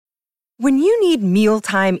When you need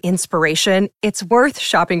mealtime inspiration, it's worth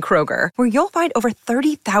shopping Kroger, where you'll find over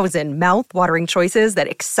 30,000 mouth-watering choices that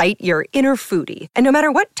excite your inner foodie. And no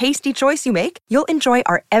matter what tasty choice you make, you'll enjoy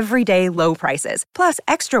our everyday low prices, plus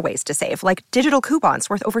extra ways to save, like digital coupons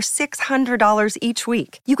worth over $600 each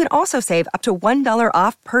week. You can also save up to $1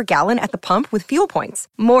 off per gallon at the pump with fuel points.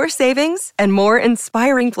 More savings and more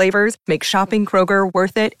inspiring flavors make shopping Kroger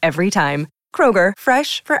worth it every time. Kroger,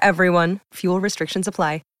 fresh for everyone. Fuel restrictions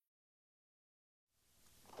apply.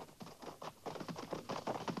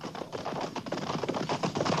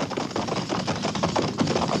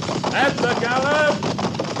 At the gallop!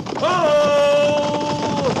 Ho!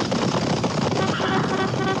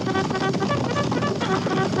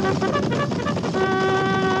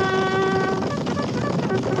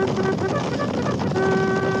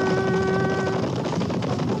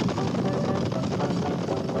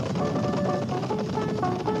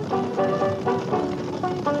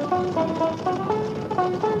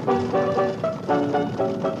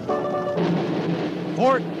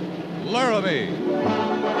 Fort Laramie.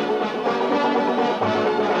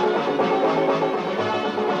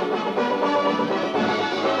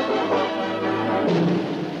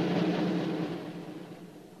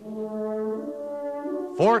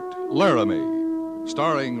 Fort Laramie,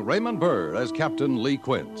 starring Raymond Burr as Captain Lee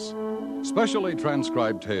Quince. Specially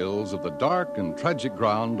transcribed tales of the dark and tragic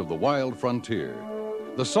ground of the wild frontier,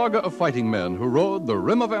 the saga of fighting men who rode the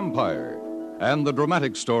rim of empire, and the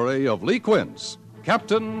dramatic story of Lee Quince,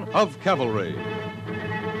 Captain of Cavalry.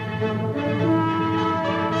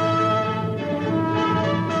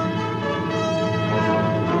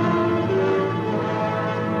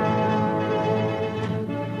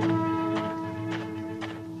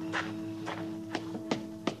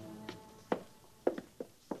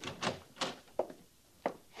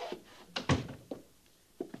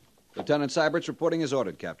 Lieutenant Syberts reporting as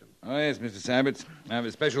ordered, Captain. Oh, yes, Mr. Syberts. I have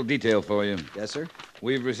a special detail for you. Yes, sir?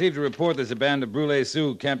 We've received a report there's a band of Brule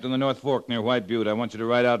Sioux camped on the North Fork near White Butte. I want you to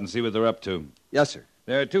ride out and see what they're up to. Yes, sir.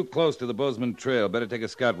 They're too close to the Bozeman Trail. Better take a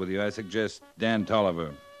scout with you. I suggest Dan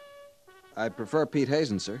Tolliver. I prefer Pete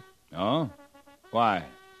Hazen, sir. Oh? Why?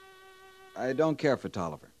 I don't care for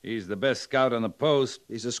Tolliver. He's the best scout on the post.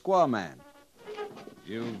 He's a squaw man.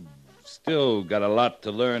 You've still got a lot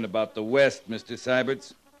to learn about the West, Mr.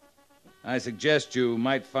 Syberts. I suggest you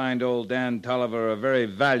might find old Dan Tolliver a very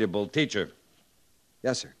valuable teacher.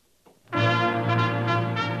 Yes, sir.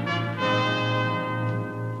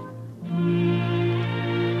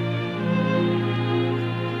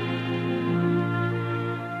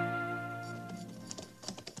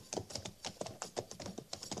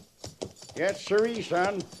 Yes, sirree,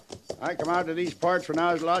 son. I come out to these parts when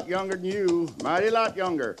I was a lot younger than you. Mighty lot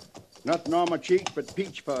younger. Nothing on my cheeks but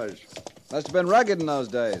peach fuzz. Must have been rugged in those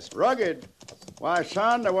days. Rugged? Why,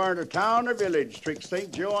 son, there weren't a town or village twixt St.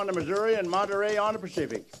 Joe on the Missouri and Monterey on the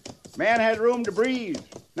Pacific. Man had room to breathe.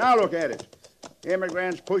 Now look at it.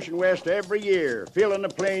 Immigrants pushing west every year, filling the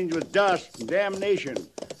plains with dust and damnation.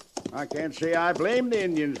 I can't say I blame the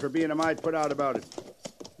Indians for being a mite put out about it.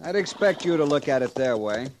 I'd expect you to look at it their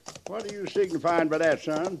way. What are you signifying by that,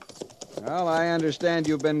 son? Well, I understand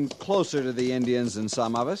you've been closer to the Indians than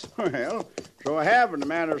some of us. Well, so I have, in a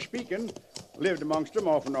manner of speaking. Lived amongst them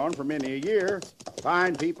off and on for many a year.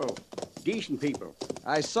 Fine people. Decent people.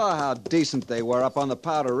 I saw how decent they were up on the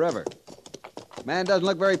Powder River. Man doesn't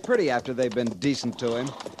look very pretty after they've been decent to him.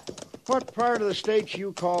 What part of the state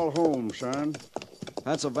you call home, son?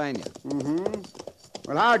 Pennsylvania. Mm-hmm.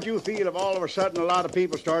 Well, how'd you feel if all of a sudden a lot of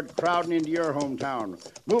people started crowding into your hometown,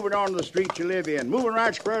 moving onto the streets you live in, moving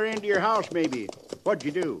right square into your house, maybe? What'd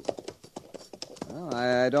you do? Well,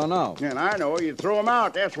 I don't know. And I know. You'd throw them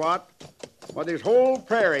out, that's what. Well, this whole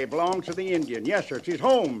prairie belongs to the Indian. Yes, sir, it's his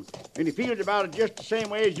home. And he feels about it just the same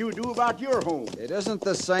way as you do about your home. It isn't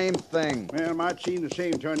the same thing. Well, it might seem the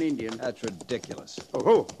same to an Indian. That's ridiculous.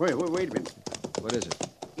 Oh, wait a minute. What is it?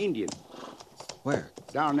 Indian. Where?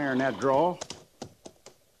 Down there in that draw.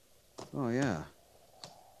 Oh, yeah.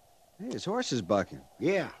 Hey, his horse is bucking.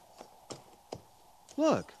 Yeah.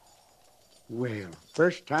 Look. Well,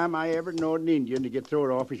 first time I ever knowed an Indian to get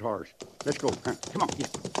thrown off his horse. Let's go. Come on. Yeah.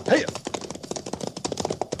 Hey!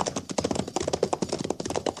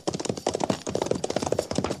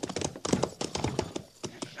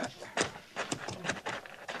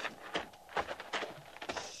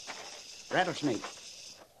 Rattlesnake.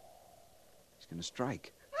 He's going to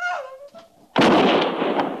strike.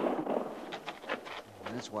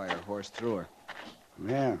 That's why our horse threw her.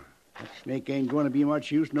 Yeah, that snake ain't going to be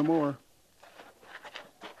much use no more.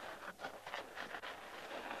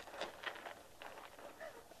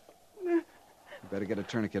 You better get a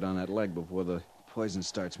tourniquet on that leg before the poison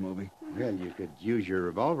starts moving. Well, you could use your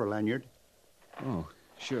revolver, Lanyard. Oh,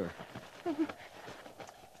 sure.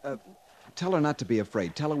 Tell her not to be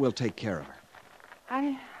afraid. Tell her we'll take care of her.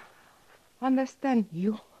 I understand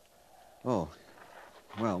you. Oh,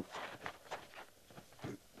 well...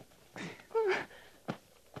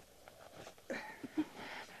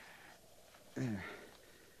 There.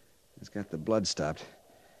 It's got the blood stopped.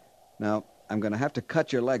 Now, I'm going to have to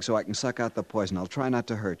cut your leg so I can suck out the poison. I'll try not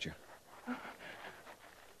to hurt you.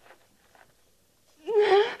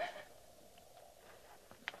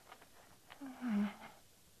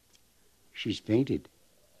 She's fainted.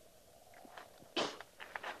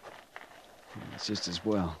 It's just as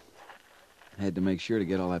well. I had to make sure to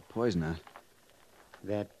get all that poison out.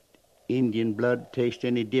 That Indian blood taste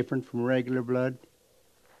any different from regular blood?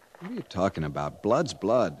 What are you talking about? Blood's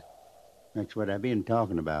blood. That's what I've been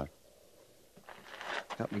talking about.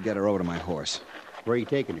 Help me get her over to my horse. Where are you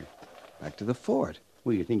taking her? Back to the fort.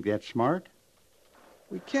 Well, you think that's smart?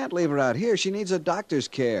 We can't leave her out here. She needs a doctor's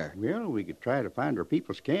care. Well, we could try to find her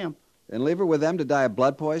people's camp. Then leave her with them to die of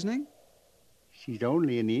blood poisoning? She's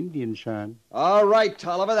only an Indian, son. All right,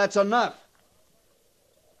 Tolliver, that's enough.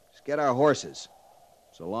 Let's get our horses.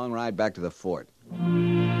 It's a long ride back to the fort.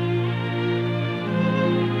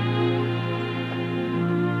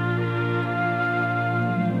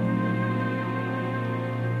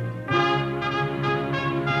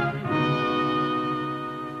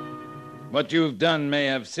 What you've done may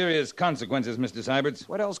have serious consequences, Mr. Syberts.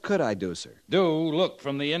 What else could I do, sir? Look,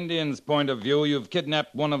 from the Indians' point of view, you've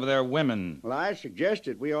kidnapped one of their women. Well, I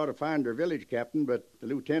suggested we ought to find her village captain, but the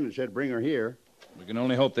lieutenant said bring her here. We can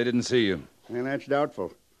only hope they didn't see you. And that's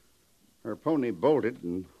doubtful. Her pony bolted,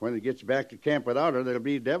 and when it gets back to camp without her, there'll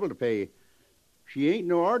be devil to pay. She ain't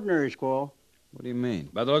no ordinary squaw. What do you mean?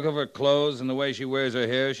 By the look of her clothes and the way she wears her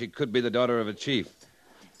hair, she could be the daughter of a chief.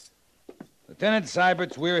 Lieutenant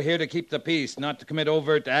Syberts, we're here to keep the peace, not to commit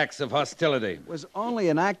overt acts of hostility. It was only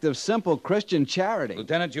an act of simple Christian charity.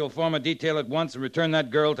 Lieutenant, you'll form a detail at once and return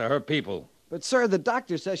that girl to her people. But, sir, the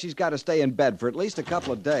doctor says she's got to stay in bed for at least a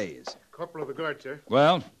couple of days. Corporal of the guard, sir.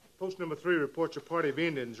 Well? Post number 3 reports a party of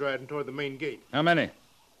Indians riding toward the main gate. How many?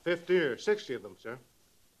 50 or 60 of them, sir.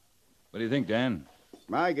 What do you think, Dan?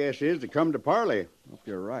 My guess is to come to parley. Hope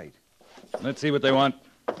you're right. Let's see what they want.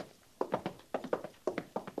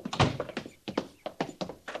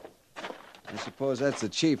 I suppose that's the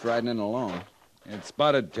chief riding in alone. It's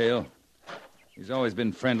Spotted Tail. He's always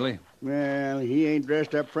been friendly. Well, he ain't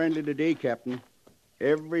dressed up friendly today, Captain.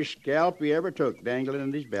 Every scalp he ever took dangling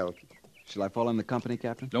in his belt. Shall I fall in the company,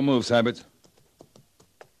 Captain? Don't move, Syberts.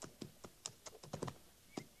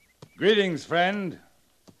 Greetings, friend.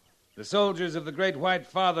 The soldiers of the Great White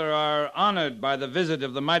Father are honored by the visit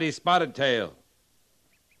of the mighty Spotted Tail.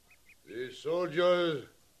 The soldiers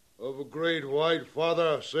of a Great White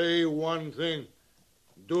Father say one thing,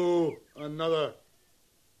 do another.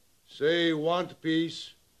 Say want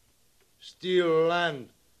peace, steal land,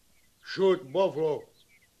 shoot buffalo,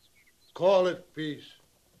 call it peace.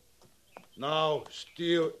 Now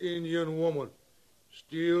steal Indian woman,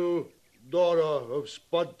 steal daughter of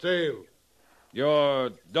Spotted Tail.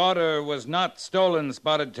 Your daughter was not stolen,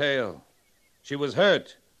 Spotted Tail. She was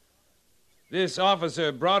hurt. This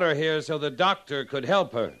officer brought her here so the doctor could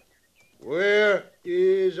help her. Where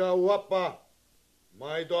is Awapa,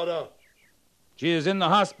 my daughter? She is in the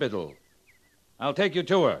hospital. I'll take you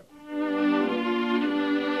to her.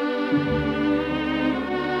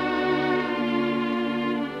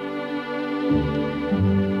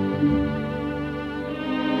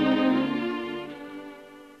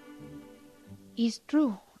 It's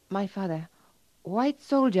true, my father. White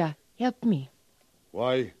soldier, help me.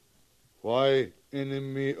 Why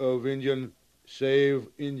enemy of Indian save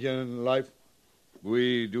Indian life?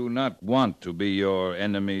 We do not want to be your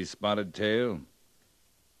enemy, Spotted Tail.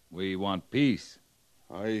 We want peace.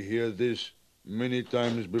 I hear this many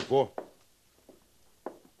times before.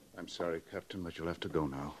 I'm sorry, Captain, but you'll have to go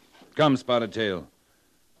now. Come, Spotted Tail.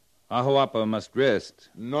 Ahuapa must rest.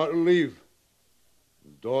 Not leave.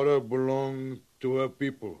 Daughter belong to her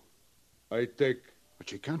people. I take. But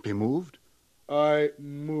she can't be moved. I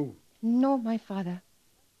move. No, my father.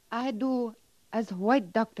 I do as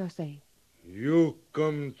white doctor say. You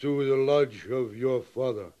come to the lodge of your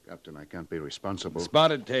father. Captain, I can't be responsible.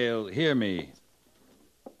 Spotted Tail, hear me.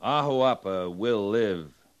 Ahuapa will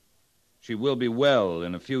live. She will be well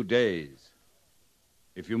in a few days.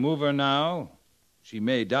 If you move her now, she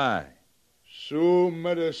may die. So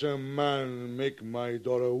medicine man make my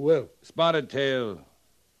daughter well. Spotted Tail,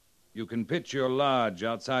 you can pitch your lodge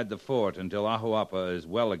outside the fort until Ahuapa is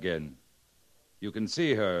well again. You can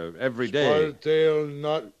see her every day. Spotted Tail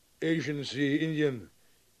not agency Indian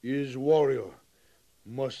is warrior.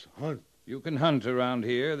 Must hunt. You can hunt around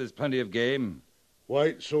here. There's plenty of game.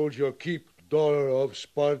 White soldier keep daughter of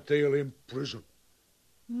Spotted in prison.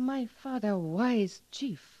 My father wise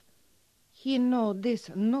chief. He know this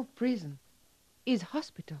no prison. Is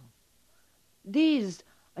hospital. This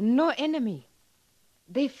no enemy.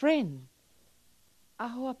 They friend.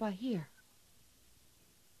 Ahoapa here.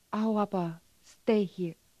 Ahoapa stay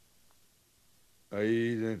here.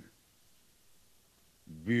 Aye then.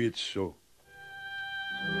 Be it so.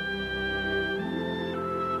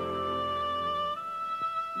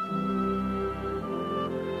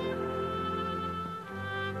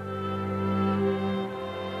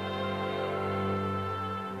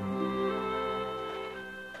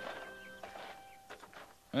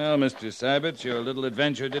 Well, Mr. Syberts, your little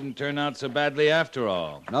adventure didn't turn out so badly after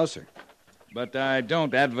all. No, sir. But I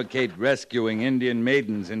don't advocate rescuing Indian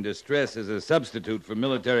maidens in distress as a substitute for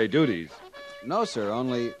military duties. No, sir,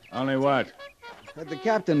 only... Only what? Had the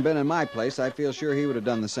captain been in my place, I feel sure he would have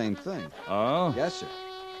done the same thing. Oh? Yes, sir.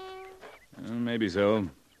 Maybe so.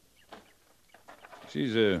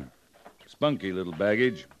 She's a spunky little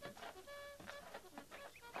baggage.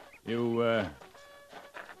 You,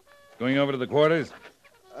 going over to the quarters?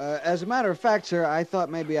 As a matter of fact, sir, I thought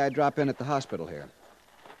maybe I'd drop in at the hospital here.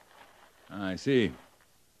 I see.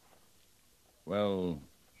 Well,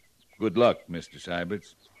 good luck, Mr.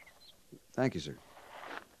 Syberts. Thank you, sir.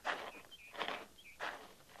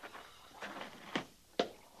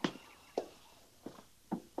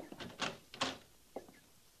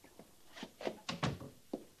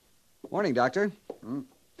 Morning, Doctor.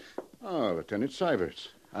 Oh, Lieutenant Syberts.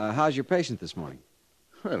 How's your patient this morning?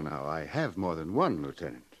 Well, now, I have more than one,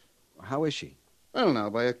 Lieutenant. How is she? Well, now,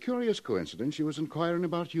 by a curious coincidence, she was inquiring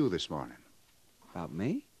about you this morning. About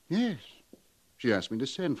me? Yes. She asked me to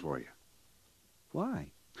send for you.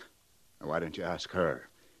 Why? Now, why don't you ask her?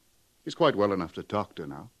 She's quite well enough to talk to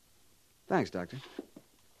now. Thanks, Doctor.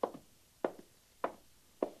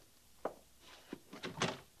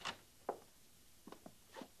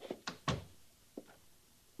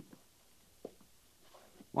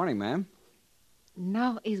 Morning, ma'am.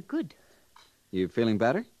 Now is good. You feeling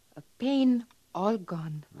better? Pain all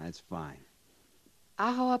gone. That's fine.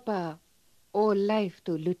 Ahoapa owe life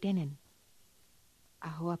to Lieutenant.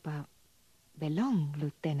 Ahoapa belong,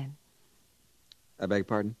 Lieutenant. I beg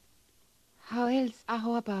pardon? How else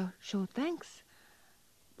Ahoapa show thanks?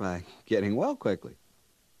 By getting well quickly.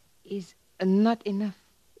 Is not enough.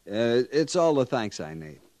 It's all the thanks I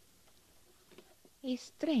need. Is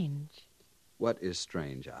strange. What is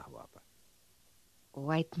strange, Ahuapa?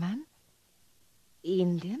 White man,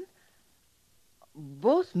 Indian,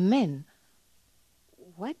 both men.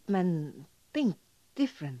 White men think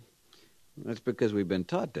different. That's because we've been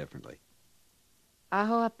taught differently.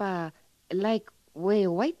 Ahoapa like way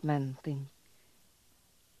white man think.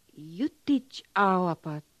 You teach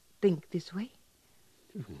Ahoapa think this way?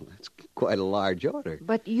 That's quite a large order.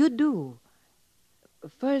 But you do.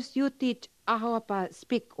 First you teach Ahoapa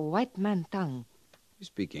speak white man tongue. You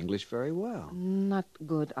speak English very well. Not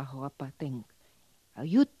good, Ahoapa think.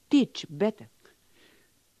 You teach better.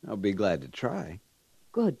 I'll be glad to try.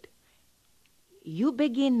 Good. You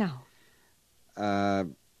begin now. I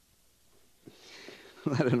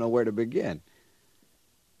don't know where to begin.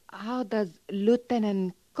 How does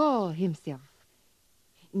Lieutenant call himself?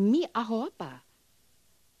 Me, Ahoapa.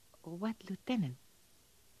 What lieutenant?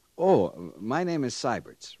 Oh, my name is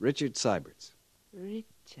Syberts, Richard Syberts.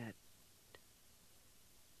 Richard.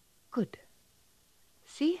 Good.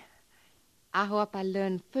 See? Ahoapa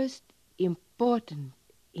learn first important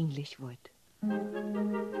English word.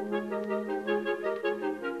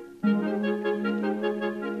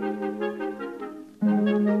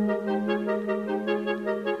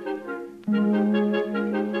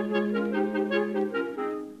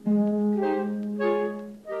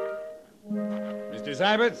 Mr.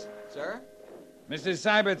 Syberts? Sir? Mr.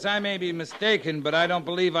 Syberts, I may be mistaken, but I don't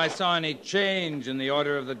believe I saw any change in the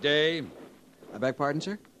order of the day. I beg pardon,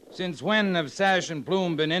 sir? Since when have sash and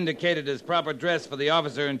plume been indicated as proper dress for the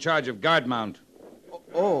officer in charge of guard mount?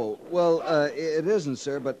 Oh, well, it isn't,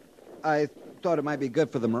 sir, but I thought it might be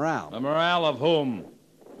good for the morale. The morale of whom?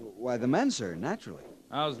 Why, the men, sir, naturally.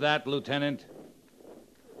 How's that, Lieutenant?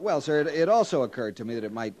 Well, sir, it also occurred to me that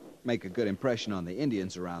it might make a good impression on the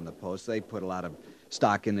Indians around the post. They put a lot of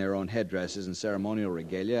stock in their own headdresses and ceremonial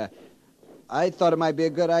regalia. I thought it might be a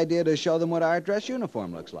good idea to show them what our dress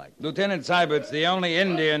uniform looks like. Lieutenant Syberts, the only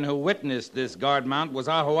Indian who witnessed this guard mount was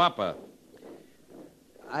Ahuapa.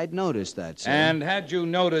 I'd noticed that, sir. And had you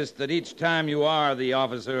noticed that each time you are the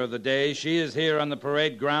officer of the day, she is here on the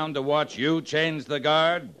parade ground to watch you change the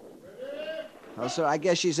guard? Well, sir, I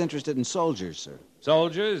guess she's interested in soldiers, sir.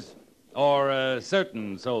 Soldiers? Or a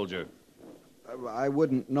certain soldier? I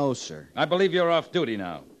wouldn't know, sir. I believe you're off duty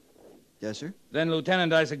now. Yes, sir? Then,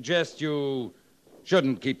 Lieutenant, I suggest you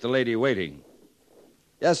shouldn't keep the lady waiting.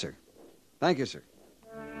 Yes, sir. Thank you, sir.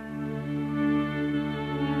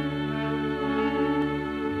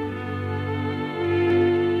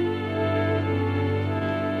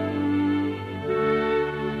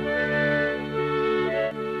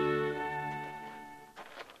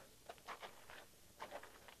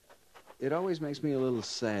 It always makes me a little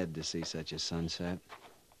sad to see such a sunset.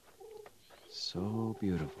 So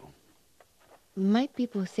beautiful. My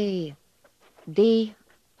people say they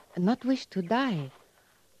not wish to die.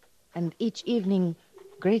 And each evening,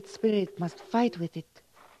 Great Spirit must fight with it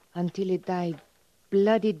until it die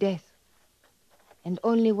bloody death. And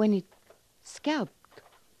only when it scalped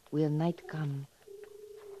will night come.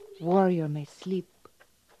 Warrior may sleep,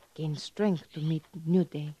 gain strength to meet new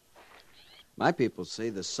day. My people say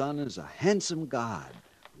the sun is a handsome god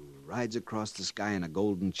who rides across the sky in a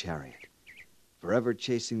golden chariot, forever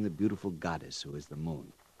chasing the beautiful goddess who is the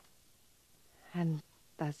moon. And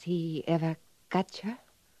does he ever catch her?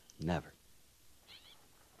 Never.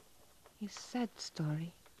 It's a sad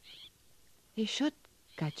story. He should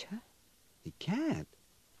catch her. He can't,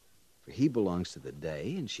 for he belongs to the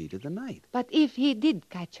day and she to the night. But if he did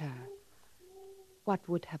catch her, what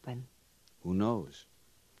would happen? Who knows?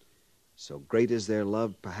 So great is their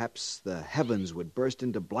love, perhaps the heavens would burst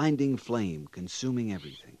into blinding flame, consuming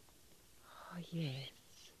everything. Oh, yes.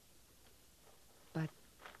 But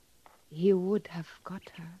he would have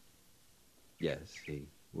caught her. Yes, he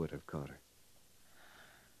would have caught her.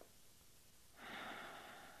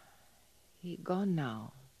 He gone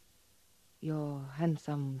now, your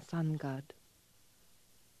handsome sun god.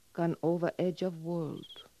 Gone over edge of world.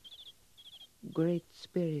 Great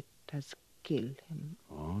Spirit has killed him.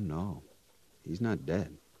 Oh, no. He's not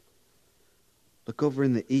dead. Look over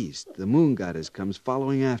in the east. The moon goddess comes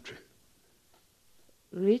following after.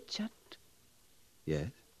 Richard?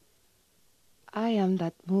 Yes? I am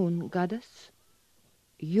that moon goddess.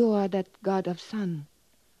 You are that god of sun.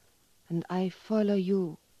 And I follow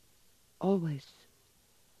you always.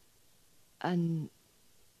 And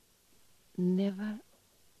never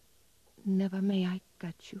may I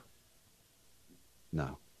catch you.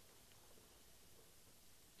 No.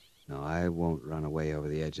 No, I won't run away over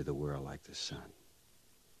the edge of the world like the sun.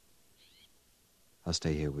 I'll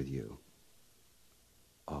stay here with you.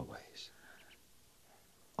 Always.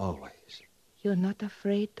 Always. You're not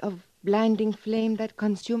afraid of blinding flame that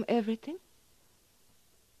consume everything?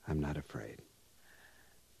 I'm not afraid.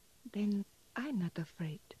 Then I'm not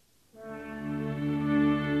afraid.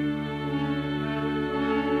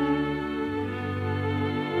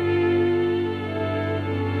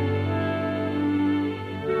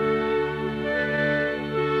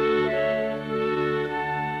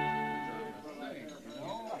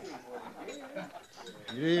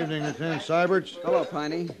 Good evening, Lieutenant Syberts. Hello,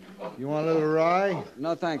 Piney. You want a little rye?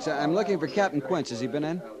 No, thanks. I'm looking for Captain Quince. Has he been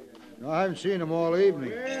in? No, I haven't seen him all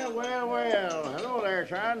evening. Well. Hello there,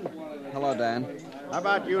 son. Hello, Dan. How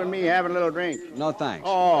about you and me having a little drink? No, thanks.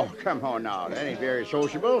 Oh, come on now. That ain't very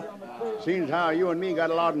sociable. Seems how you and me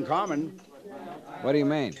got a lot in common. What do you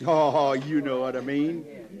mean? Oh, you know what I mean.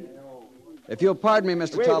 If you'll pardon me,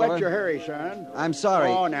 Mr. Wait, Tolliver. what's your hurry, son? I'm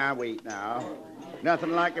sorry. Oh, now, wait now.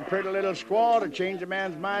 Nothing like a pretty little squaw to change a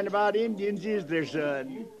man's mind about Indians, is there,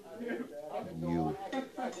 son? You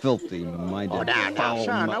filthy-minded Oh, now, foul...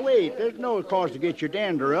 son, now, wait. There's no cause to get your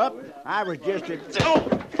dander up. I was just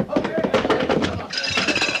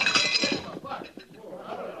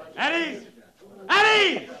At ease! At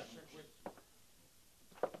ease!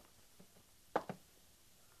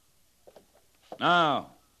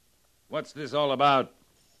 Now, what's this all about?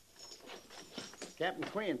 Captain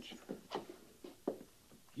Quince,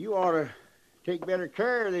 you ought to take better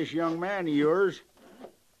care of this young man of yours.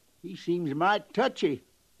 He seems mighty touchy.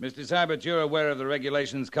 Mr. Sybert, you're aware of the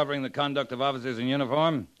regulations covering the conduct of officers in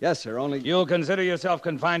uniform? Yes, sir, only... You'll consider yourself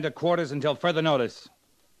confined to quarters until further notice.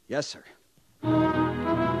 Yes, sir.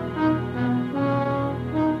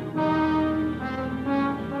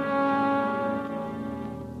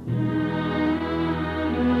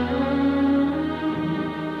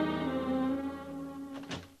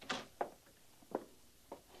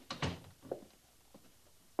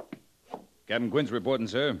 Captain Quince reporting,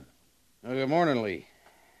 sir. Good morning, Lee.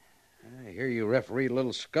 I hear you refereed a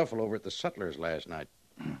little scuffle over at the Sutlers last night.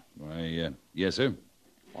 Why, yes, sir.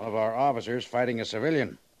 One of our officers fighting a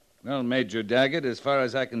civilian. Well, Major Daggett, as far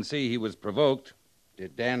as I can see, he was provoked.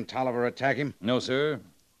 Did Dan Tolliver attack him? No, sir.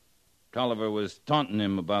 Tolliver was taunting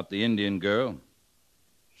him about the Indian girl.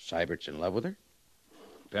 Seibert's in love with her?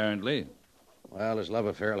 Apparently. Well, his love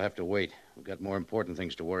affair will have to wait. We've got more important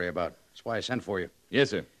things to worry about. That's why I sent for you. Yes,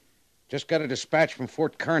 sir. Just got a dispatch from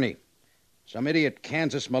Fort Kearney. Some idiot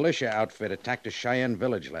Kansas militia outfit attacked a Cheyenne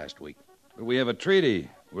village last week. But we have a treaty.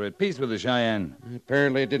 We're at peace with the Cheyenne.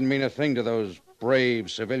 Apparently, it didn't mean a thing to those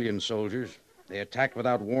brave civilian soldiers. They attacked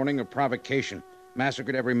without warning or provocation.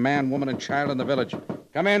 Massacred every man, woman, and child in the village.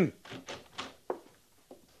 Come in.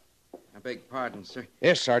 I beg pardon, sir.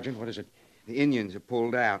 Yes, Sergeant. What is it? The Indians are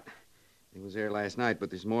pulled out. They was there last night, but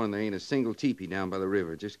this morning there ain't a single teepee down by the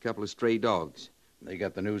river. Just a couple of stray dogs. They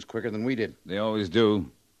got the news quicker than we did. They always do.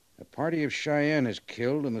 A party of Cheyenne is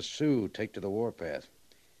killed and the Sioux take to the warpath.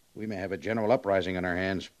 We may have a general uprising on our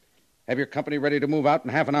hands. Have your company ready to move out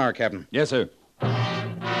in half an hour, Captain. Yes, sir.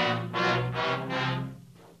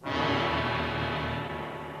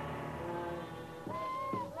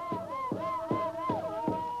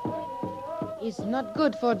 It's not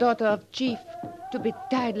good for daughter of chief to be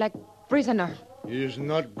tied like prisoner. It is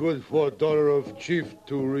not good for daughter of chief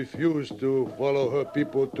to refuse to follow her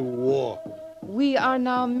people to war. We are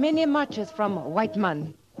now many marches from white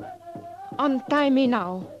man. Untie me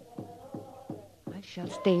now. I shall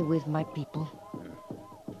stay with my people.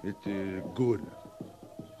 It is good.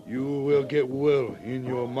 You will get well in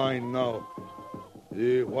your mind now.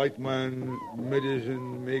 The white man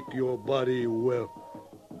medicine make your body well,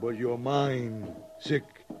 but your mind sick.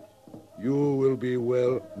 You will be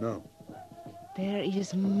well now. There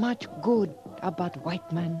is much good about white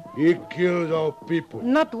man. He killed our people.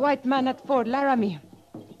 Not white man at Fort Laramie.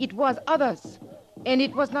 It was others. And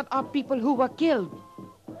it was not our people who were killed.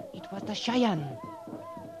 It was the Cheyenne.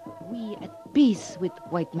 We at peace with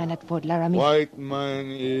white man at Fort Laramie. White man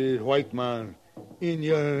is white man.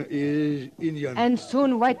 Indian is Indian. And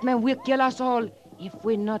soon white man will kill us all if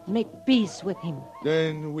we not make peace with him.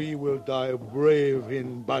 Then we will die brave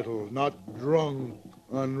in battle, not drunk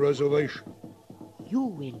on reservation. You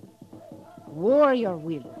will. Warrior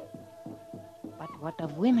will. But what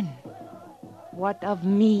of women? What of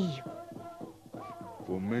me?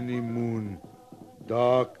 For many moon,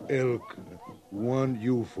 Dark Elk want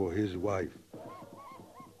you for his wife.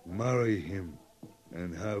 Marry him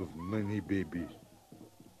and have many babies.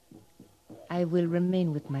 I will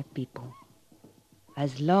remain with my people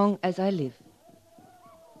as long as I live.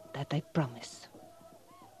 That I promise.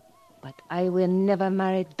 But I will never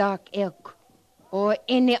marry Dark Elk or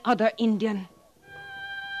any other Indian.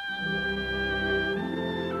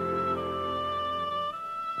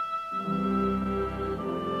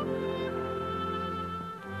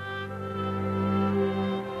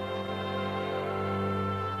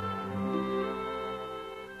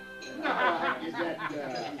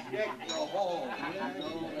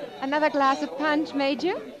 Another glass of punch,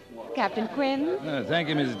 Major? Captain Quinn? Thank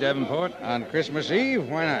you, Mrs. Davenport. On Christmas Eve?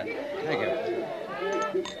 Why not? Thank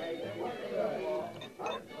you.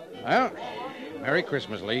 Well, Merry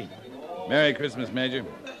Christmas, Lee. Merry Christmas, Major.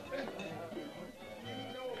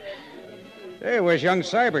 Hey, where's young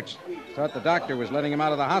Seiberts? Thought the doctor was letting him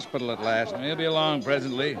out of the hospital at last. He'll be along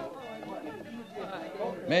presently.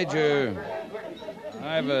 Major,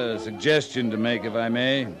 I have a suggestion to make, if I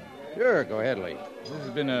may. Sure, go ahead, Lee. This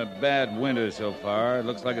has been a bad winter so far. It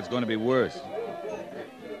looks like it's going to be worse.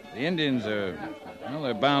 The Indians are, well,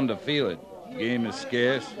 they're bound to feel it. Game is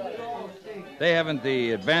scarce. They haven't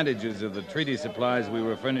the advantages of the treaty supplies we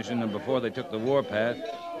were furnishing them before they took the warpath.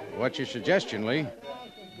 What's your suggestion, Lee?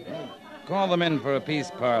 Call them in for a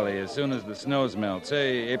peace parley as soon as the snows melt,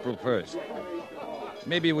 say April 1st.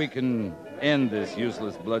 Maybe we can end this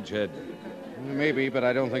useless bloodshed. Maybe, but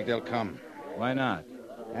I don't think they'll come. Why not?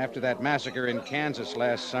 After that massacre in Kansas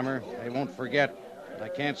last summer, they won't forget. I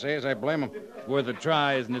can't say as I blame them. Worth a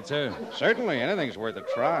try, isn't it, sir? Certainly, anything's worth a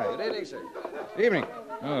try. Good evening, sir. Good evening.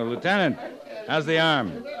 Oh, Lieutenant, how's the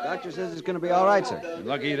arm? Doctor says it's going to be all right, sir. You're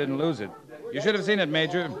lucky you didn't lose it. You should have seen it,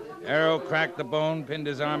 Major. Arrow cracked the bone, pinned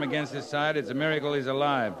his arm against his side. It's a miracle he's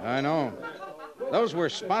alive. I know. Those were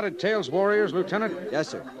Spotted Tails warriors, Lieutenant? Yes,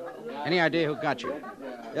 sir. Any idea who got you?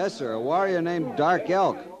 Yes, sir. A warrior named Dark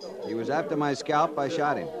Elk. He was after my scalp. I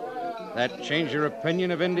shot him. That change your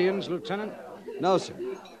opinion of Indians, Lieutenant? No, sir.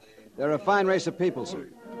 They're a fine race of people, sir.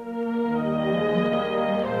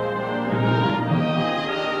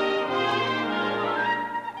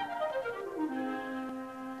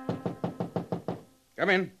 Come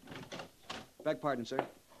in. Beg pardon, sir.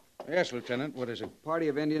 Yes, Lieutenant. What is it? Party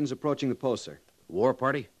of Indians approaching the post, sir. War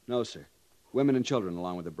party? No, sir. Women and children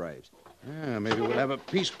along with the braves. Yeah, maybe we'll have a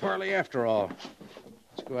peace parley after all.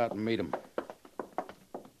 Let's go out and meet them.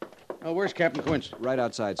 Oh, where's Captain Quince? Right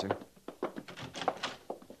outside, sir.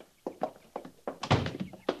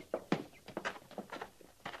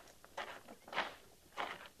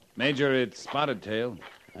 Major, it's Spotted Tail.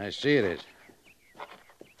 I see it is.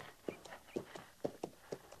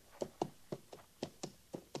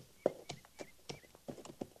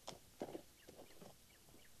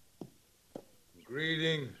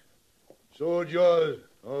 Greetings, soldiers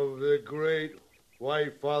of the great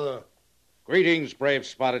White Father. Greetings, brave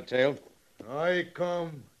Spotted Tail. I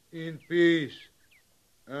come in peace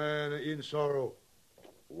and in sorrow.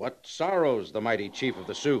 What sorrows the mighty chief of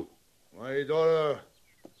the Sioux? My daughter,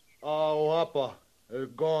 Awapa, has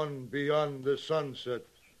gone beyond the sunset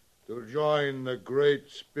to join the Great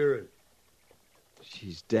Spirit.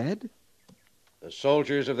 She's dead? The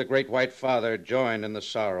soldiers of the great White Father join in the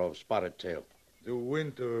sorrow of Spotted Tail. The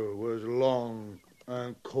winter was long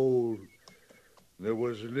and cold. There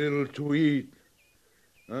was little to eat.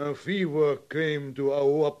 A fever came to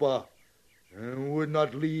Awapa and would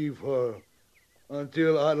not leave her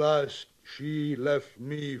until at last she left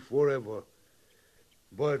me forever.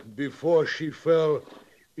 But before she fell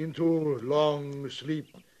into long sleep,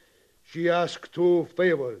 she asked 2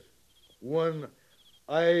 favors. One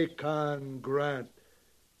I can grant.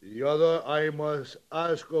 The other I must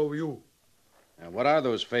ask of you. And what are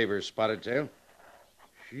those favors, Spotted Tail?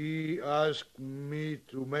 She asked me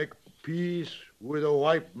to make peace with a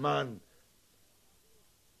white man.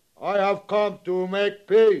 I have come to make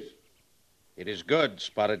peace. It is good,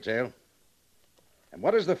 Spotted Tail. And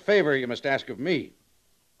what is the favor you must ask of me?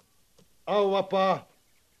 Awapa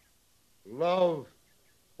love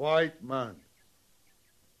white man.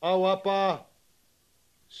 Awapa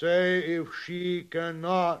say if she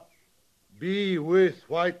cannot be with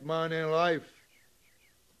white man in life,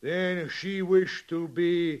 then she wish to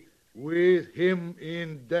be with him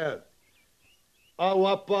in death.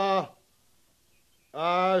 Awapa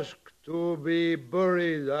ask to be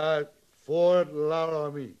buried at Fort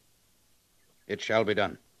Laramie. It shall be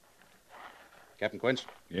done. Captain Quince?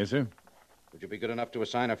 Yes, sir? Would you be good enough to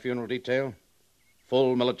assign a funeral detail?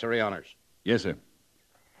 Full military honors. Yes, sir.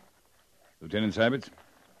 Lieutenant Syberts?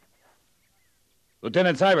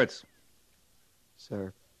 Lieutenant Syberts!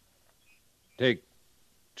 Sir. Take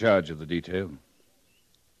charge of the detail.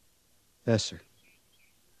 Yes, sir.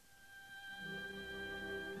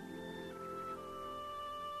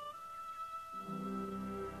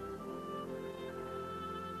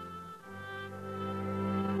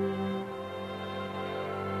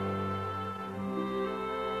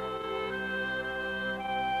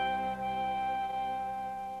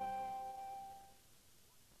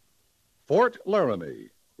 Fort Laramie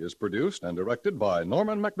is produced and directed by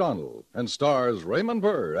Norman MacDonald and stars Raymond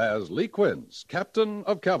Burr as Lee Quince, Captain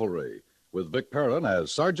of Cavalry, with Vic Perrin as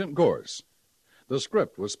Sergeant Gorse. The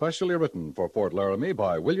script was specially written for Fort Laramie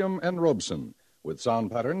by William N. Robeson, with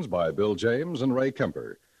sound patterns by Bill James and Ray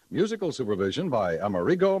Kemper, musical supervision by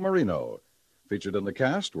Amerigo Marino. Featured in the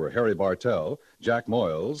cast were Harry Bartell, Jack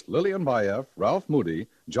Moyles, Lillian Bayef, Ralph Moody,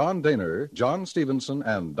 John Daner, John Stevenson,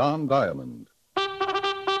 and Don Diamond.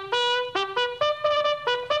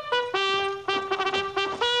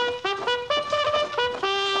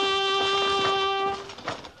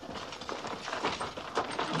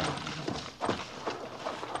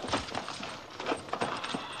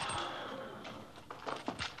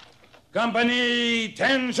 Company,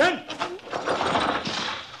 tension!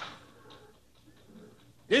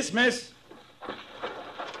 Dismiss.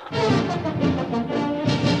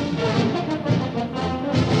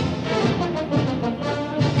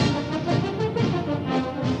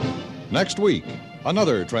 Next week,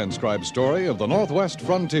 another transcribed story of the Northwest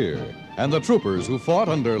frontier and the troopers who fought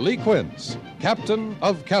under Lee Quince, Captain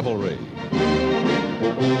of Cavalry.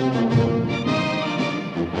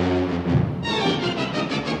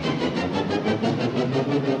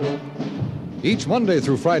 Each Monday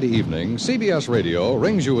through Friday evening, CBS Radio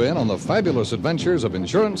rings you in on the fabulous adventures of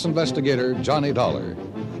insurance investigator Johnny Dollar.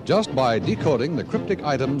 Just by decoding the cryptic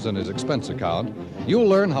items in his expense account, you'll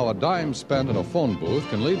learn how a dime spent in a phone booth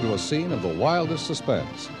can lead to a scene of the wildest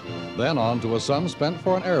suspense. Then on to a sum spent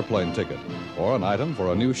for an airplane ticket or an item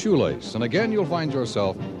for a new shoelace, and again you'll find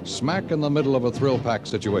yourself smack in the middle of a thrill-packed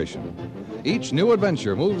situation. Each new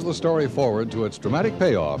adventure moves the story forward to its dramatic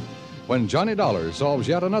payoff when Johnny Dollar solves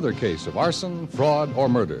yet another case of arson, fraud, or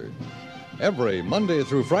murder. Every Monday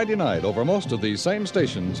through Friday night over most of these same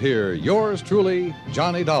stations, hear yours truly,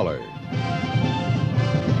 Johnny Dollar.